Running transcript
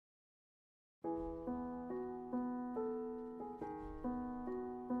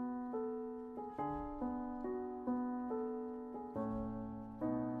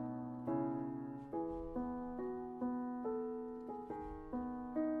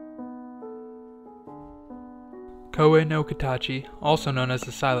Koe no Katachi, also known as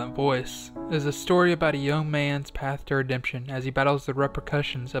the Silent Voice, is a story about a young man's path to redemption as he battles the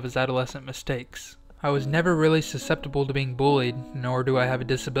repercussions of his adolescent mistakes. I was never really susceptible to being bullied, nor do I have a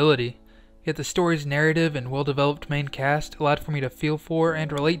disability, yet the story's narrative and well-developed main cast allowed for me to feel for and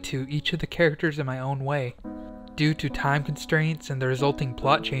relate to each of the characters in my own way. Due to time constraints and the resulting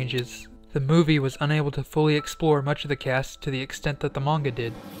plot changes, the movie was unable to fully explore much of the cast to the extent that the manga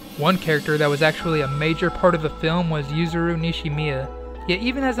did. One character that was actually a major part of the film was Yuzuru Nishimiya, yet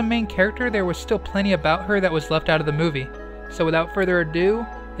even as a main character there was still plenty about her that was left out of the movie. So without further ado,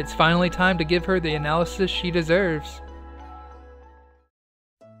 it's finally time to give her the analysis she deserves.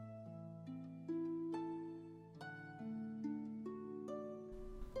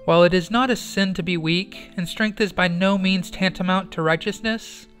 While it is not a sin to be weak, and strength is by no means tantamount to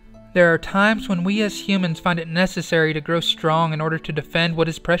righteousness, there are times when we as humans find it necessary to grow strong in order to defend what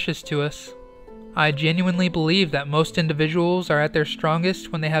is precious to us. I genuinely believe that most individuals are at their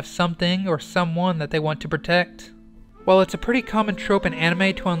strongest when they have something or someone that they want to protect. While it's a pretty common trope in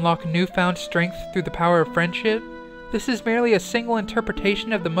anime to unlock newfound strength through the power of friendship, this is merely a single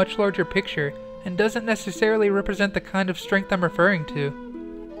interpretation of the much larger picture and doesn't necessarily represent the kind of strength I'm referring to.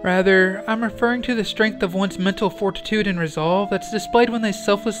 Rather, I'm referring to the strength of one's mental fortitude and resolve that's displayed when they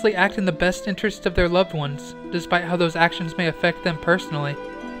selflessly act in the best interests of their loved ones, despite how those actions may affect them personally.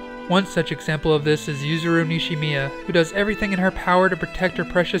 One such example of this is Yuzuru Nishimiya, who does everything in her power to protect her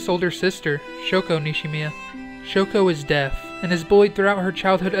precious older sister, Shoko Nishimiya. Shoko is deaf, and is bullied throughout her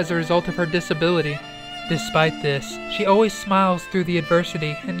childhood as a result of her disability. Despite this, she always smiles through the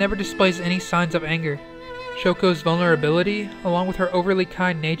adversity and never displays any signs of anger. Shoko's vulnerability, along with her overly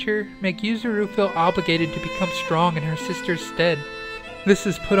kind nature, make Yuzuru feel obligated to become strong in her sister's stead. This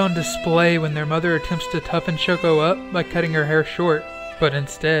is put on display when their mother attempts to toughen Shoko up by cutting her hair short, but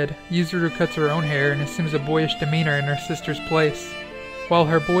instead, Yuzuru cuts her own hair and assumes a boyish demeanor in her sister's place. While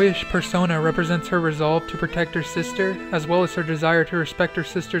her boyish persona represents her resolve to protect her sister, as well as her desire to respect her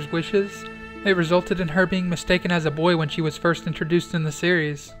sister's wishes, it resulted in her being mistaken as a boy when she was first introduced in the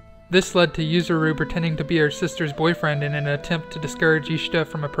series. This led to Yuzuru pretending to be her sister's boyfriend in an attempt to discourage Ishida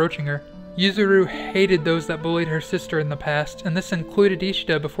from approaching her. Yuzuru hated those that bullied her sister in the past, and this included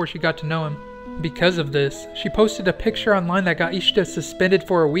Ishida before she got to know him. Because of this, she posted a picture online that got Ishida suspended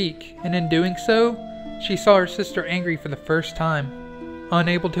for a week, and in doing so, she saw her sister angry for the first time.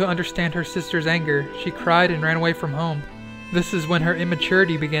 Unable to understand her sister's anger, she cried and ran away from home. This is when her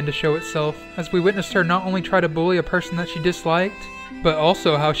immaturity began to show itself, as we witnessed her not only try to bully a person that she disliked, but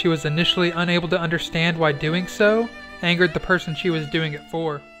also how she was initially unable to understand why doing so angered the person she was doing it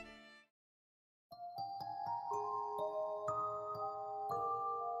for.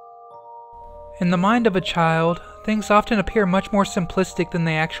 In the mind of a child, things often appear much more simplistic than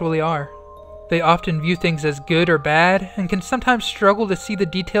they actually are. They often view things as good or bad, and can sometimes struggle to see the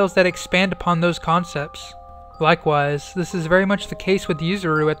details that expand upon those concepts. Likewise, this is very much the case with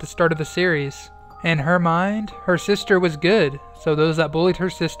Yuzuru at the start of the series. In her mind, her sister was good, so those that bullied her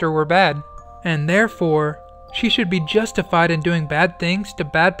sister were bad. And therefore, she should be justified in doing bad things to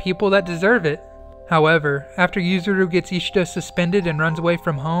bad people that deserve it. However, after Yuzuru gets Ishida suspended and runs away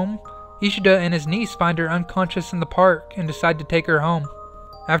from home, Ishida and his niece find her unconscious in the park and decide to take her home.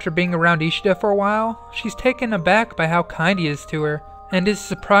 After being around Ishida for a while, she's taken aback by how kind he is to her, and is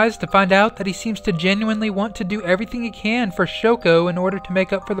surprised to find out that he seems to genuinely want to do everything he can for Shoko in order to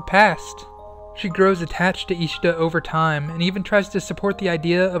make up for the past. She grows attached to Ishida over time, and even tries to support the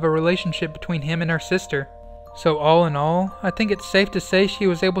idea of a relationship between him and her sister. So all in all, I think it's safe to say she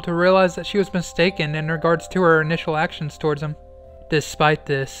was able to realize that she was mistaken in regards to her initial actions towards him. Despite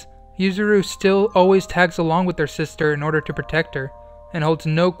this, Yuzuru still always tags along with her sister in order to protect her, and holds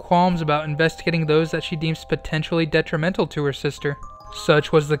no qualms about investigating those that she deems potentially detrimental to her sister.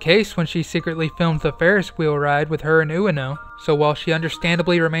 Such was the case when she secretly filmed the Ferris wheel ride with her and Ueno, so while she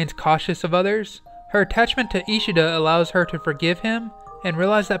understandably remains cautious of others, her attachment to Ishida allows her to forgive him and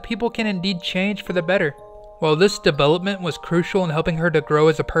realize that people can indeed change for the better. While this development was crucial in helping her to grow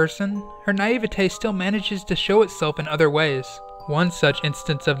as a person, her naivete still manages to show itself in other ways. One such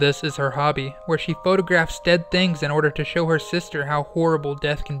instance of this is her hobby, where she photographs dead things in order to show her sister how horrible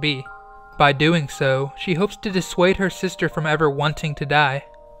death can be. By doing so, she hopes to dissuade her sister from ever wanting to die.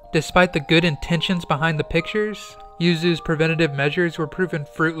 Despite the good intentions behind the pictures, Yuzu's preventative measures were proven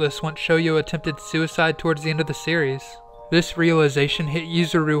fruitless once Shoyo attempted suicide towards the end of the series. This realization hit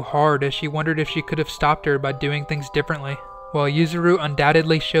Yuzuru hard as she wondered if she could have stopped her by doing things differently. While Yuzuru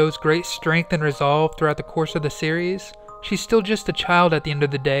undoubtedly shows great strength and resolve throughout the course of the series, She's still just a child at the end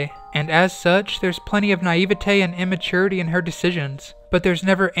of the day, and as such, there's plenty of naivete and immaturity in her decisions, but there's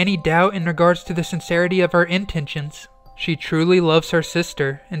never any doubt in regards to the sincerity of her intentions. She truly loves her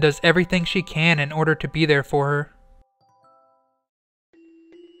sister and does everything she can in order to be there for her.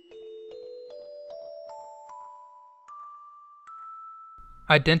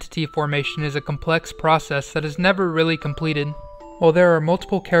 Identity formation is a complex process that is never really completed. While there are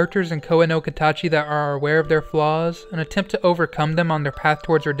multiple characters in Koe no Katachi that are aware of their flaws and attempt to overcome them on their path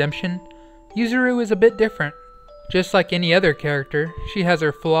towards redemption, Yuzuru is a bit different. Just like any other character, she has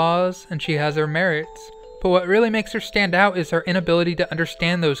her flaws and she has her merits, but what really makes her stand out is her inability to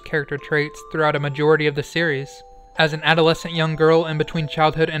understand those character traits throughout a majority of the series. As an adolescent young girl in between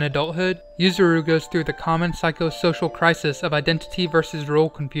childhood and adulthood, Yuzuru goes through the common psychosocial crisis of identity versus role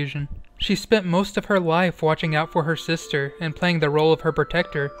confusion. She spent most of her life watching out for her sister and playing the role of her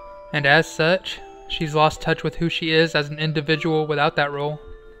protector, and as such, she's lost touch with who she is as an individual without that role.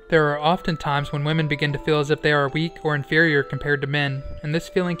 There are often times when women begin to feel as if they are weak or inferior compared to men, and this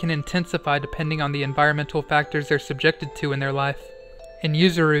feeling can intensify depending on the environmental factors they're subjected to in their life. In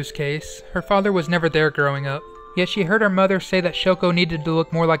Yuzuru's case, her father was never there growing up. Yet she heard her mother say that Shoko needed to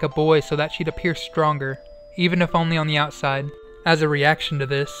look more like a boy so that she'd appear stronger, even if only on the outside. As a reaction to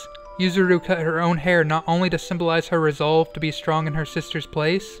this, Yuzuru cut her own hair not only to symbolize her resolve to be strong in her sister's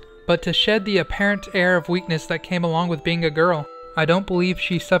place, but to shed the apparent air of weakness that came along with being a girl. I don't believe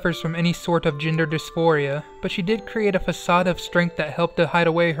she suffers from any sort of gender dysphoria, but she did create a facade of strength that helped to hide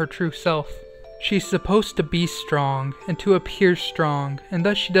away her true self. She's supposed to be strong, and to appear strong, and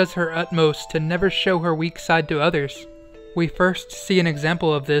thus she does her utmost to never show her weak side to others. We first see an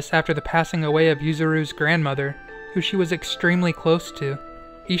example of this after the passing away of Yuzuru's grandmother, who she was extremely close to.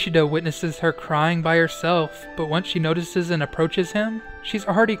 Ishida witnesses her crying by herself, but once she notices and approaches him, she's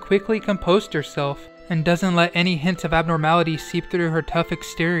already quickly composed herself, and doesn't let any hint of abnormality seep through her tough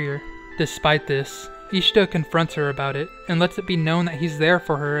exterior. Despite this, Ishida confronts her about it, and lets it be known that he's there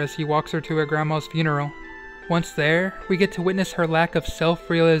for her as he walks her to her grandma's funeral. Once there, we get to witness her lack of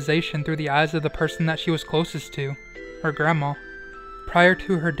self-realization through the eyes of the person that she was closest to, her grandma. Prior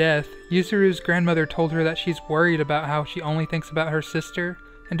to her death, Yuzuru's grandmother told her that she's worried about how she only thinks about her sister,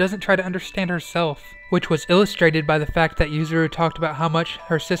 and doesn't try to understand herself, which was illustrated by the fact that Yuzuru talked about how much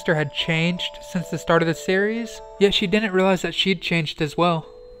her sister had changed since the start of the series, yet she didn't realize that she'd changed as well.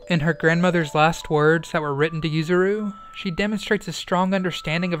 In her grandmother's last words that were written to Yuzuru, she demonstrates a strong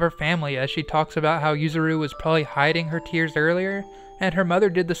understanding of her family as she talks about how Yuzuru was probably hiding her tears earlier, and her mother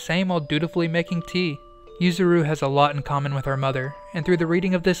did the same while dutifully making tea. Yuzuru has a lot in common with her mother, and through the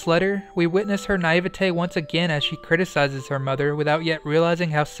reading of this letter, we witness her naivete once again as she criticizes her mother without yet realizing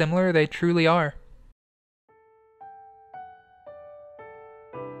how similar they truly are.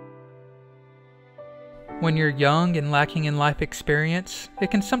 When you're young and lacking in life experience,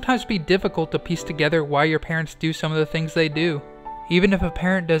 it can sometimes be difficult to piece together why your parents do some of the things they do. Even if a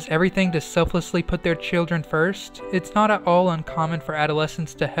parent does everything to selflessly put their children first, it's not at all uncommon for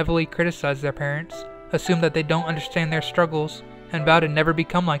adolescents to heavily criticize their parents, assume that they don't understand their struggles, and vow to never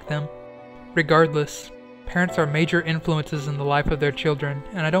become like them. Regardless, parents are major influences in the life of their children,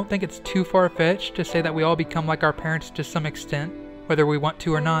 and I don't think it's too far-fetched to say that we all become like our parents to some extent, whether we want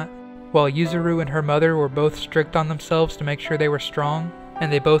to or not. While Yuzuru and her mother were both strict on themselves to make sure they were strong,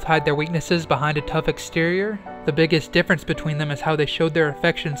 and they both hide their weaknesses behind a tough exterior, the biggest difference between them is how they showed their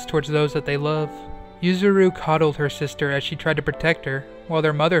affections towards those that they love. Yuzuru coddled her sister as she tried to protect her, while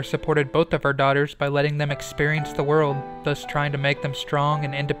their mother supported both of her daughters by letting them experience the world, thus trying to make them strong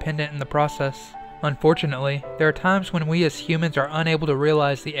and independent in the process. Unfortunately, there are times when we as humans are unable to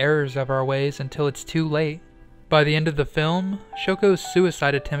realize the errors of our ways until it's too late. By the end of the film, Shoko's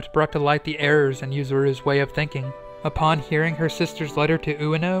suicide attempt brought to light the errors in Yuzuru's way of thinking. Upon hearing her sister's letter to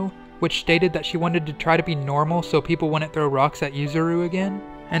Ueno, which stated that she wanted to try to be normal so people wouldn't throw rocks at Yuzuru again,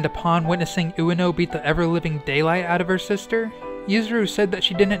 and upon witnessing Ueno beat the ever-living daylight out of her sister, Yuzuru said that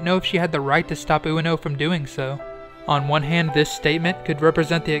she didn't know if she had the right to stop Ueno from doing so. On one hand, this statement could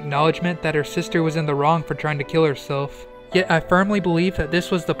represent the acknowledgement that her sister was in the wrong for trying to kill herself. Yet I firmly believe that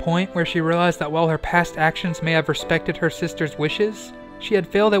this was the point where she realized that while her past actions may have respected her sister's wishes, she had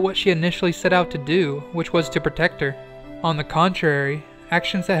failed at what she initially set out to do, which was to protect her. On the contrary,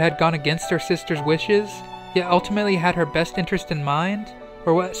 actions that had gone against her sister's wishes, yet ultimately had her best interest in mind,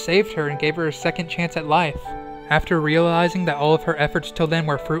 were what saved her and gave her a second chance at life. After realizing that all of her efforts till then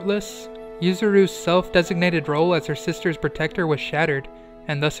were fruitless, Yuzuru's self-designated role as her sister's protector was shattered,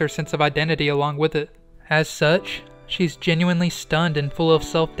 and thus her sense of identity along with it. As such, she's genuinely stunned and full of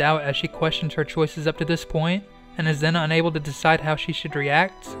self-doubt as she questions her choices up to this point, and is then unable to decide how she should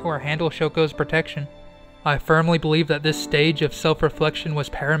react or handle Shoko's protection. I firmly believe that this stage of self-reflection was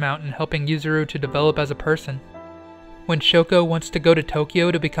paramount in helping Yuzuru to develop as a person. When Shoko wants to go to Tokyo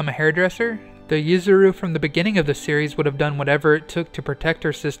to become a hairdresser, the Yuzuru from the beginning of the series would have done whatever it took to protect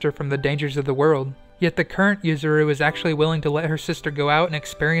her sister from the dangers of the world. Yet the current Yuzuru is actually willing to let her sister go out and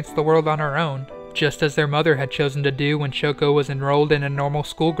experience the world on her own, just as their mother had chosen to do when Shoko was enrolled in a normal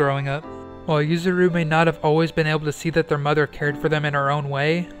school growing up. While Yuzuru may not have always been able to see that their mother cared for them in her own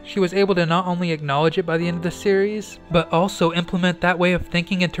way, she was able to not only acknowledge it by the end of the series, but also implement that way of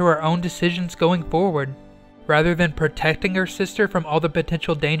thinking into her own decisions going forward. Rather than protecting her sister from all the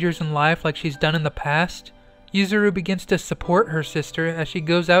potential dangers in life like she's done in the past, Yuzuru begins to support her sister as she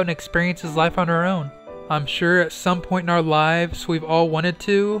goes out and experiences life on her own. I'm sure at some point in our lives we've all wanted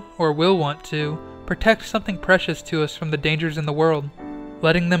to, or will want to, protect something precious to us from the dangers in the world.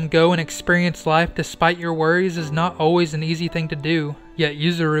 Letting them go and experience life despite your worries is not always an easy thing to do, yet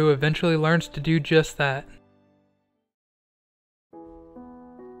Yuzuru eventually learns to do just that.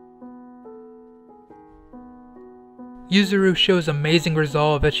 Yuzuru shows amazing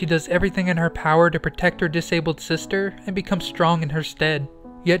resolve as she does everything in her power to protect her disabled sister and become strong in her stead.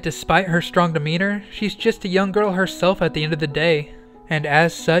 Yet despite her strong demeanor, she's just a young girl herself at the end of the day. And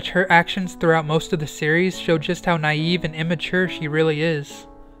as such, her actions throughout most of the series show just how naive and immature she really is.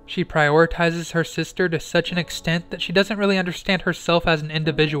 She prioritizes her sister to such an extent that she doesn't really understand herself as an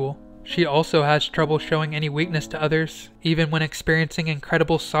individual. She also has trouble showing any weakness to others, even when experiencing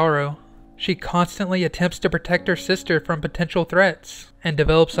incredible sorrow. She constantly attempts to protect her sister from potential threats, and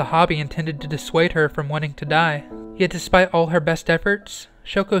develops a hobby intended to dissuade her from wanting to die. Yet despite all her best efforts,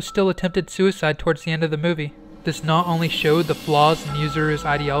 Shoko still attempted suicide towards the end of the movie. This not only showed the flaws in Yuzuru's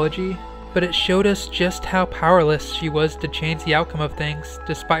ideology, but it showed us just how powerless she was to change the outcome of things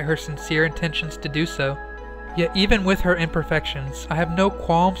despite her sincere intentions to do so. Yet even with her imperfections, I have no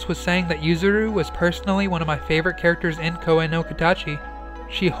qualms with saying that Yuzuru was personally one of my favorite characters in Koe no Katachi.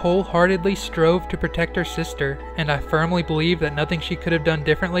 She wholeheartedly strove to protect her sister, and I firmly believe that nothing she could have done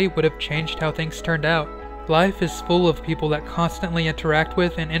differently would have changed how things turned out. Life is full of people that constantly interact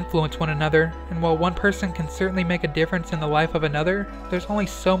with and influence one another, and while one person can certainly make a difference in the life of another, there's only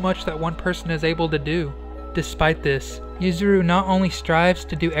so much that one person is able to do. Despite this, Yuzuru not only strives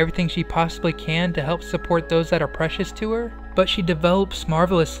to do everything she possibly can to help support those that are precious to her, but she develops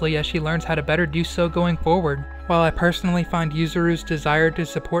marvelously as she learns how to better do so going forward. While I personally find Yuzuru's desire to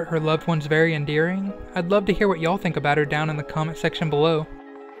support her loved ones very endearing, I'd love to hear what y'all think about her down in the comment section below.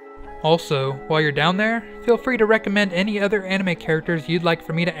 Also, while you're down there, feel free to recommend any other anime characters you'd like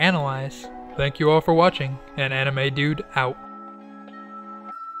for me to analyze. Thank you all for watching, and Anime Dude out.